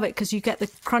well. I love it because you get the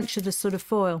crunch of the sort of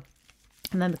foil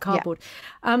and then the cardboard.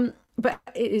 Yeah. But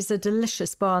it is a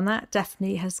delicious bar, and that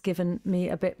definitely has given me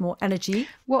a bit more energy.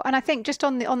 Well, and I think just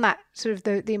on that sort of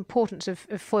the importance of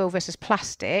foil versus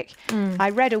plastic, I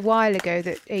read a while ago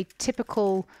that a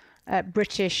typical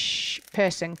British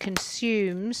person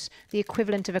consumes the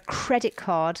equivalent of a credit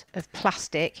card of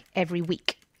plastic every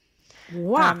week.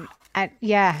 Wow.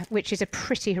 Which is a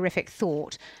pretty horrific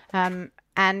thought. And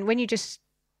when you just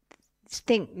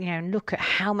think, look at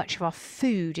how much of our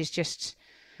food is just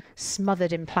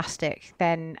smothered in plastic,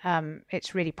 then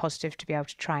it's really positive to be able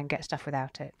to try and get stuff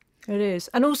without it. It is.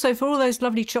 And also for all those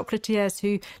lovely chocolatiers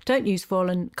who don't use foil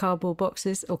and cardboard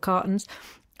boxes or cartons,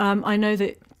 I know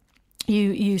that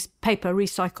you use paper,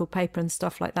 recycled paper and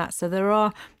stuff like that. So there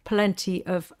are plenty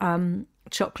of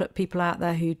chocolate people out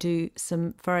there who do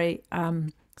some very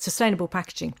sustainable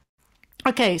packaging.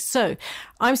 Okay, so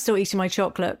I'm still eating my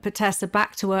chocolate, but Tessa,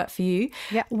 back to work for you.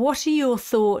 Yeah. What are your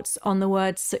thoughts on the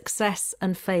words success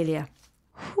and failure?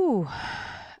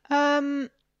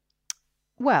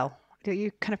 Well,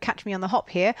 you kind of catch me on the hop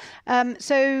here.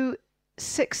 So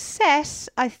success,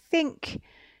 I think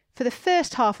for the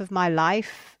first half of my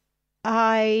life,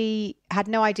 I had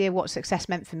no idea what success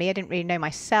meant for me. I didn't really know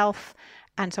myself.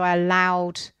 And so I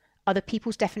allowed other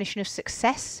people's definition of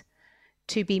success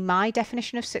to be my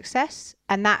definition of success.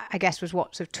 And that, I guess, was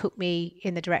what sort of took me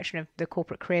in the direction of the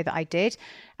corporate career that I did.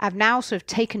 I've now sort of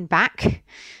taken back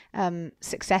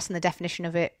success and the definition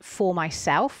of it for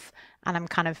myself, and I'm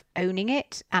kind of owning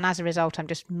it. And as a result, I'm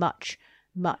just much,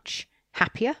 much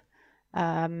happier.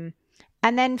 And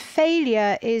then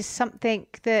failure is something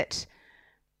that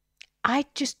I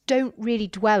just don't really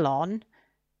dwell on,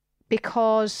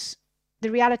 because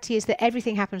the reality is that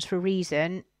everything happens for a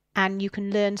reason, and you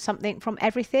can learn something from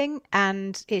everything.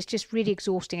 And it's just really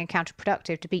exhausting and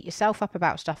counterproductive to beat yourself up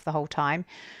about stuff the whole time.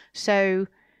 So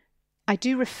I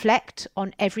do reflect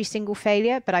on every single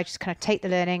failure, but I just kind of take the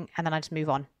learning and then I just move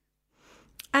on.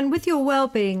 And with your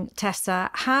well-being, Tessa,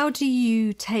 how do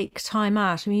you take time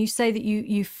out? I mean, you say that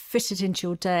you fit it into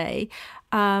your day,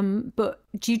 but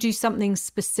do you do something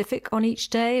specific on each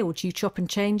day, or do you chop and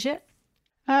change it?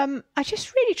 I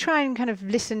just really try and kind of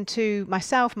listen to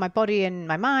myself, my body and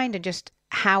my mind, and just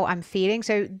how I'm feeling.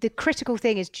 So the critical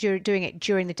thing is doing it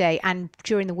during the day and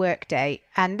during the work day.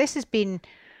 And this has been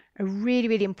a really,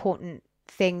 really important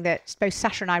thing that both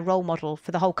Sasha and I role model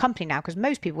for the whole company now, because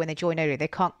most people, when they join early, they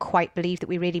can't quite believe that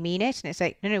we really mean it. And it's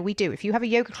like, no, we do. If you have a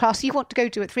yoga class you want to go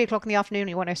to at 3:00 in the afternoon,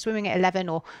 you want to go swimming at 11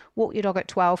 or walk your dog at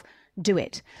 12, do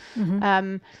it.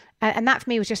 Mm-hmm. And that for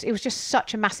me was just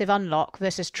such a massive unlock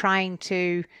versus trying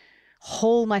to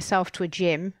haul myself to a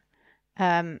gym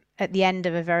at the end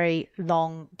of a very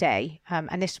long day.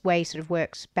 And this way sort of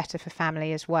works better for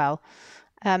family as well.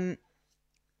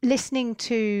 Listening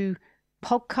to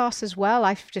podcasts as well,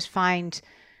 I just find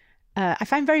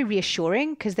very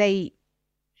reassuring, because they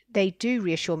do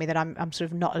reassure me that I'm sort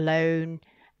of not alone,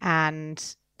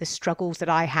 and the struggles that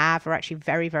I have are actually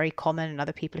very, very common, and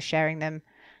other people are sharing them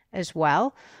as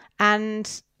well.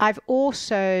 And I've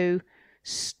also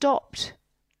stopped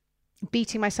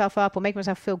beating myself up or making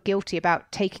myself feel guilty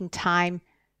about taking time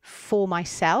for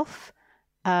myself,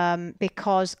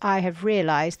 because I have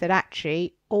realized that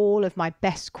actually all of my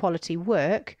best quality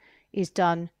work is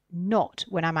done not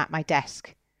when I'm at my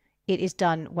desk. It is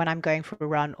done when I'm going for a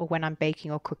run, or when I'm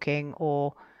baking or cooking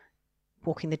or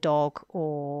walking the dog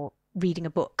or reading a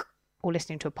book or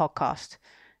listening to a podcast.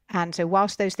 And so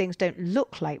whilst those things don't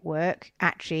look like work,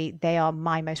 actually they are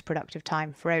my most productive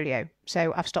time for Olio.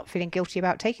 So I've stopped feeling guilty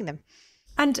about taking them.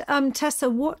 And Tessa,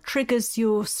 what triggers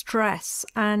your stress,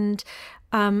 and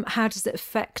how does it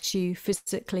affect you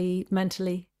physically,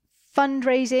 mentally?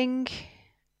 Fundraising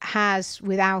has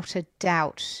without a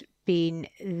doubt been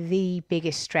the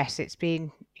biggest stress. It's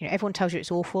been, everyone tells you it's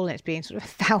awful, and it's been sort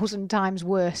of 1,000 times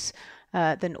worse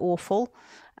than awful.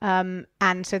 And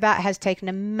so that has taken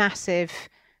a massive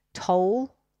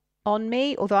toll on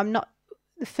me, although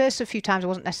the first few times I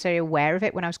wasn't necessarily aware of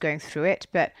it when I was going through it,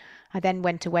 but I then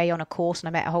went away on a course and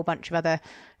I met a whole bunch of other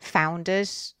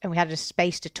founders, and we had a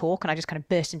space to talk, and I just kind of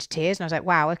burst into tears, and I was like,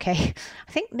 wow, okay,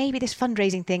 I think maybe this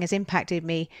fundraising thing has impacted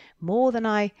me more than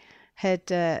I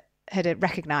had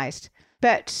recognized.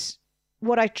 But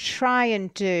what I try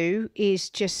and do is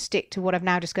just stick to what I've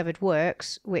now discovered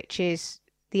works, which is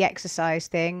the exercise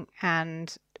thing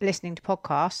and listening to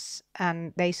podcasts,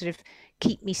 and they sort of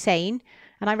keep me sane.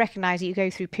 And I recognize that you go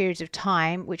through periods of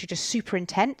time which are just super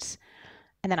intense,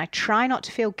 and then I try not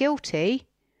to feel guilty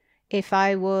if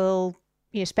I will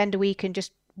spend a week and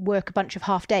just work a bunch of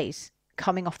half days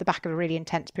coming off the back of a really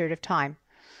intense period of time.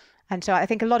 And so I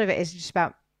think a lot of it is just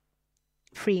about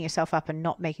freeing yourself up and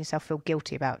not making yourself feel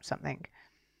guilty about something.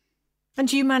 And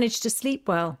do you manage to sleep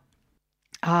well?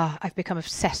 I've become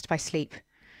obsessed by sleep.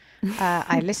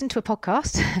 I listen to a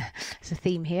podcast. There's a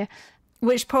theme here.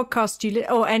 Which podcast do you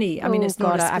or any? I mean, it's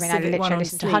not a specific one. I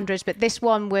listen to hundreds, but this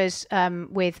one was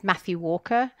with Matthew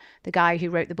Walker, the guy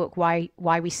who wrote the book Why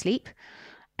We Sleep,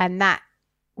 and that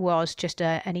was just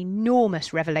an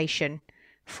enormous revelation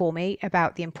for me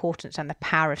about the importance and the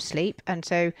power of sleep. And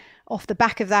so off the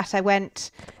back of that, I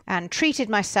went and treated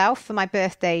myself for my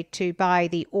birthday to buy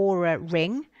the Aura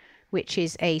Ring, which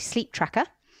is a sleep tracker.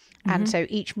 And so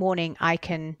each morning I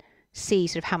can see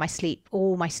sort of how my sleep,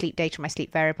 all my sleep data, my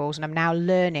sleep variables, and I'm now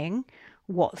learning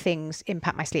what things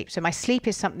impact my sleep. So my sleep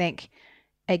is something,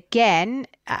 again,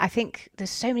 I think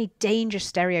there's so many dangerous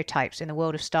stereotypes in the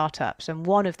world of startups. And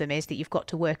one of them is that you've got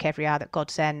to work every hour that God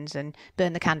sends and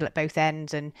burn the candle at both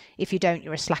ends. And if you don't,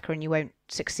 you're a slacker and you won't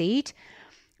succeed.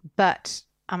 But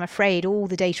I'm afraid all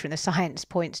the data and the science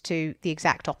points to the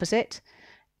exact opposite.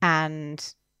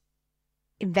 And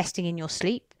investing in your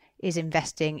sleep is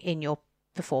investing in your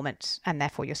performance and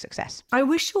therefore your success. I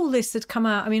wish all this had come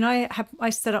out. I mean, I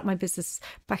set up my business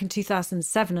back in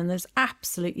 2007 and there's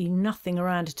absolutely nothing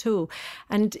around at all.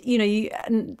 And, you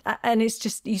know, and it's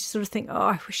just, you sort of think, oh,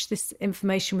 I wish this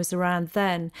information was around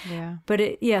then. Yeah. But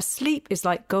sleep is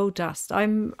like gold dust.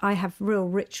 I have real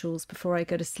rituals before I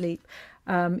go to sleep.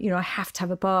 You know, I have to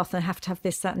have a bath and I have to have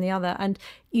this, that and the other. And,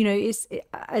 you know,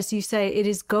 as you say, it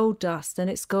is gold dust, and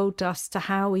it's gold dust to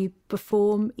how we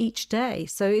perform each day.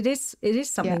 So it is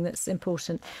something that's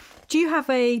important. Do you have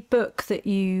a book that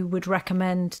you would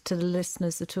recommend to the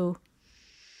listeners at all?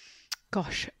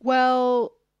 Gosh,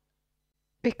 well,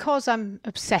 because I'm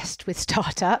obsessed with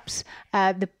startups,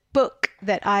 the book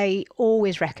that I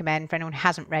always recommend for anyone who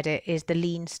hasn't read it is The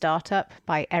Lean Startup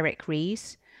by Eric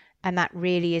Ries. And that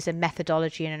really is a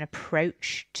methodology and an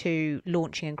approach to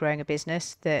launching and growing a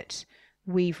business that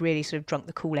we've really sort of drunk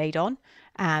the Kool-Aid on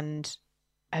and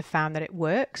have found that it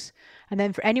works. And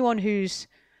then for anyone who's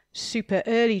super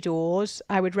early doors,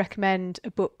 I would recommend a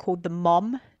book called The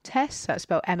MOM Test. That's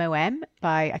spelled MOM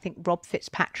by, I think, Rob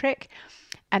Fitzpatrick.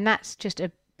 And that's just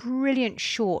a brilliant,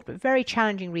 short, but very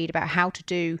challenging read about how to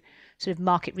do sort of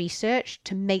market research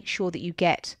to make sure that you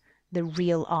get the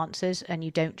real answers and you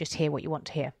don't just hear what you want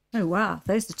to hear. Oh, wow.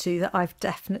 Those are two that I've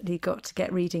definitely got to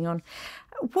get reading on.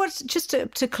 Just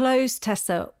to close,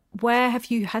 Tessa, where have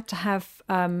you had to have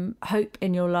hope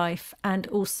in your life? And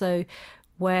also,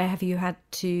 where have you had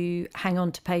to hang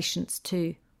on to patience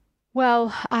too?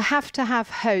 Well, I have to have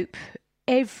hope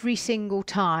every single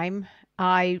time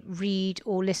I read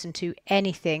or listen to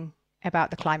anything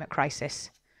about the climate crisis.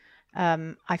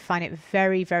 I find it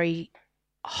very, very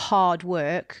hard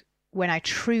work when I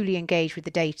truly engage with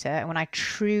the data and when I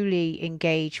truly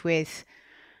engage with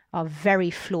our very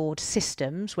flawed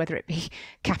systems, whether it be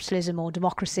capitalism or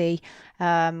democracy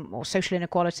or social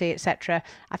inequality, etc.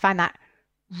 I find that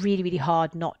really, really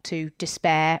hard not to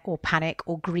despair or panic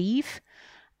or grieve.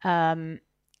 And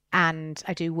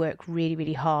I do work really,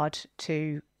 really hard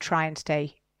to try and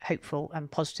stay hopeful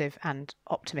and positive and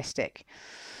optimistic.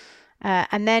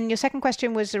 And then your second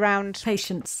question was around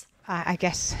patience. I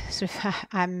guess sort of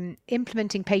I'm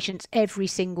implementing patience every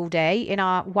single day. In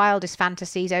our wildest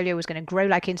fantasies, Olio was going to grow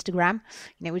like Instagram.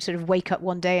 You know, we'd sort of wake up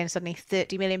one day and suddenly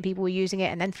 30 million people were using it,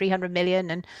 and then 300 million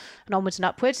and onwards and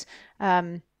upwards.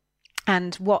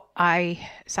 And what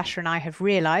Sasha and I have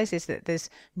realized is that there's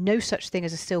no such thing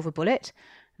as a silver bullet.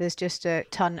 There's just a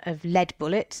ton of lead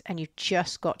bullets, and you've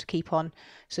just got to keep on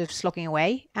sort of slogging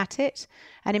away at it.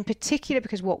 And in particular,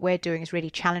 because what we're doing is really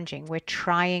challenging, we're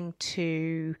trying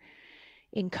to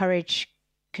encourage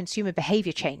consumer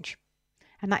behavior change.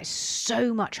 And that is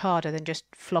so much harder than just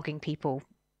flogging people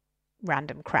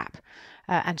random crap.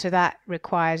 And so that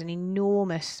requires an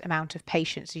enormous amount of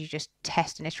patience. You just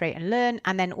test and iterate and learn.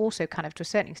 And then also kind of to a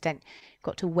certain extent, you've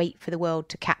got to wait for the world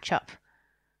to catch up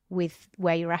with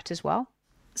where you're at as well.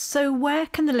 So where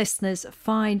can the listeners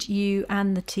find you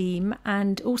and the team?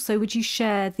 And also, would you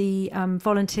share the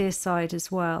volunteer side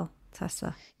as well,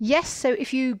 Tessa? Yes. So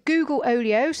if you Google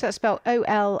Olio, so that's spelled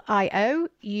OLIO,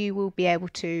 you will be able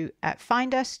to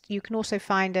find us. You can also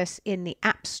find us in the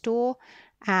App Store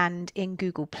and in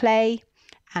Google Play.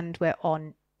 And we're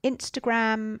on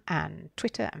Instagram and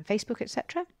Twitter and Facebook,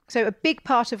 etc. So a big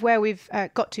part of where we've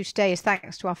got to today is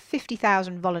thanks to our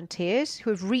 50,000 volunteers who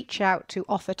have reached out to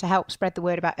offer to help spread the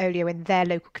word about Olio in their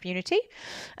local community.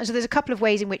 And so there's a couple of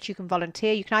ways in which you can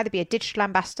volunteer. You can either be a digital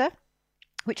ambassador,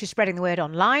 which is spreading the word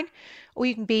online, or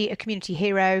you can be a community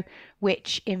hero,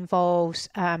 which involves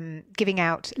giving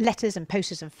out letters and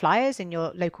posters and flyers in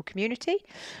your local community.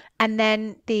 And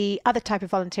then the other type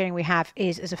of volunteering we have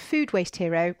is as a food waste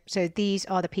hero. So these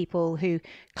are the people who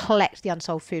collect the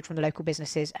unsold food from the local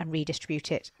businesses and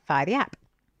redistribute it via the app.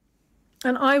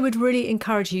 And I would really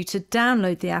encourage you to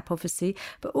download the app, obviously,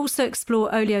 but also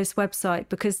explore Olio's website,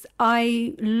 because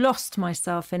I lost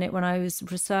myself in it when I was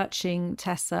researching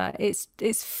Tessa.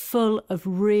 It's full of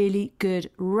really good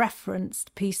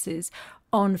referenced pieces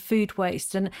on food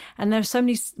waste. And there are so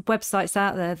many websites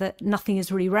out there that nothing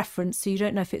is really referenced, so you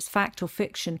don't know if it's fact or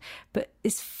fiction, but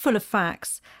it's full of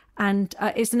facts. And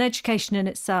it's an education in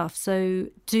itself. So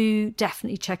do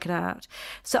definitely check it out.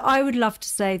 So I would love to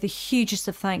say the hugest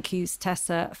of thank yous,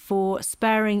 Tessa, for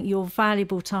sparing your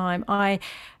valuable time. I'm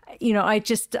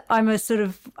a sort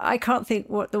of, I can't think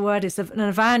what the word is, of an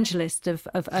evangelist of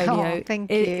Olio. Oh, thank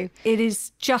you. It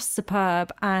is just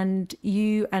superb. And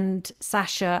you and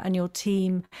Sasha and your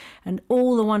team and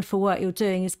all the wonderful work you're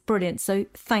doing is brilliant. So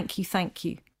thank you. Thank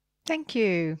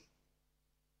you.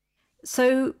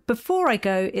 So before I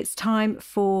go, it's time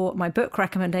for my book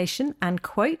recommendation and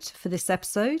quote for this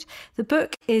episode. The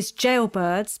book is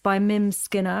Jailbirds by Mim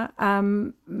Skinner.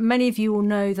 Many of you will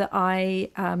know that I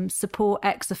support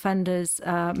ex-offenders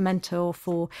mentor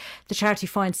for the charity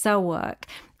Find Cell Work.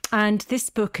 And this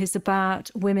book is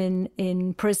about women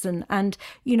in prison. And,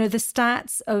 the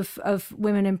stats of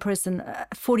women in prison,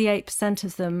 48%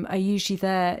 of them are usually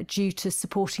there due to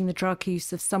supporting the drug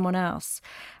use of someone else.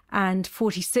 And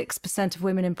 46% of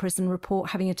women in prison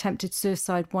report having attempted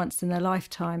suicide once in their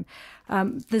lifetime.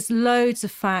 There's loads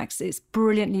of facts. It's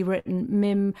brilliantly written.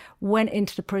 Mim went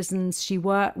into the prisons. She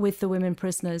worked with the women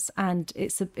prisoners. And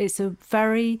it's a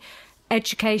very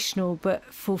educational but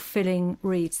fulfilling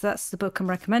read. So that's the book I'm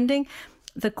recommending.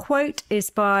 The quote is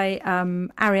by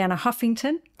Arianna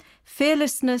Huffington.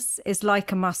 "Fearlessness is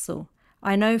like a muscle.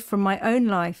 I know from my own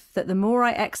life that the more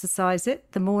I exercise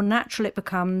it, the more natural it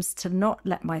becomes to not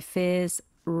let my fears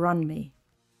run me."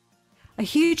 A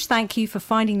huge thank you for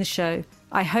finding the show.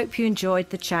 I hope you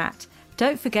enjoyed the chat.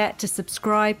 Don't forget to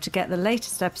subscribe to get the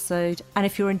latest episode. And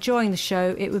if you're enjoying the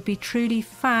show, it would be truly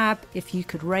fab if you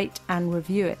could rate and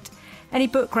review it. Any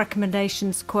book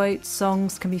recommendations, quotes,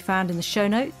 songs can be found in the show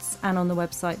notes and on the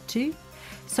website too.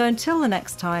 So until the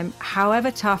next time,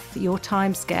 however tough your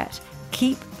times get,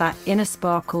 keep that inner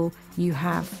sparkle you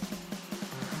have.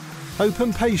 Hope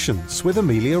and Patience with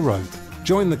Amelia Rope.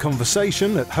 Join the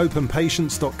conversation at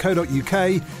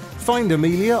hopeandpatience.co.uk. Find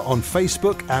Amelia on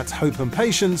Facebook at Hope and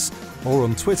Patience or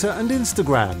on Twitter and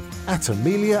Instagram at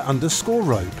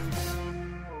Amelia_Rope.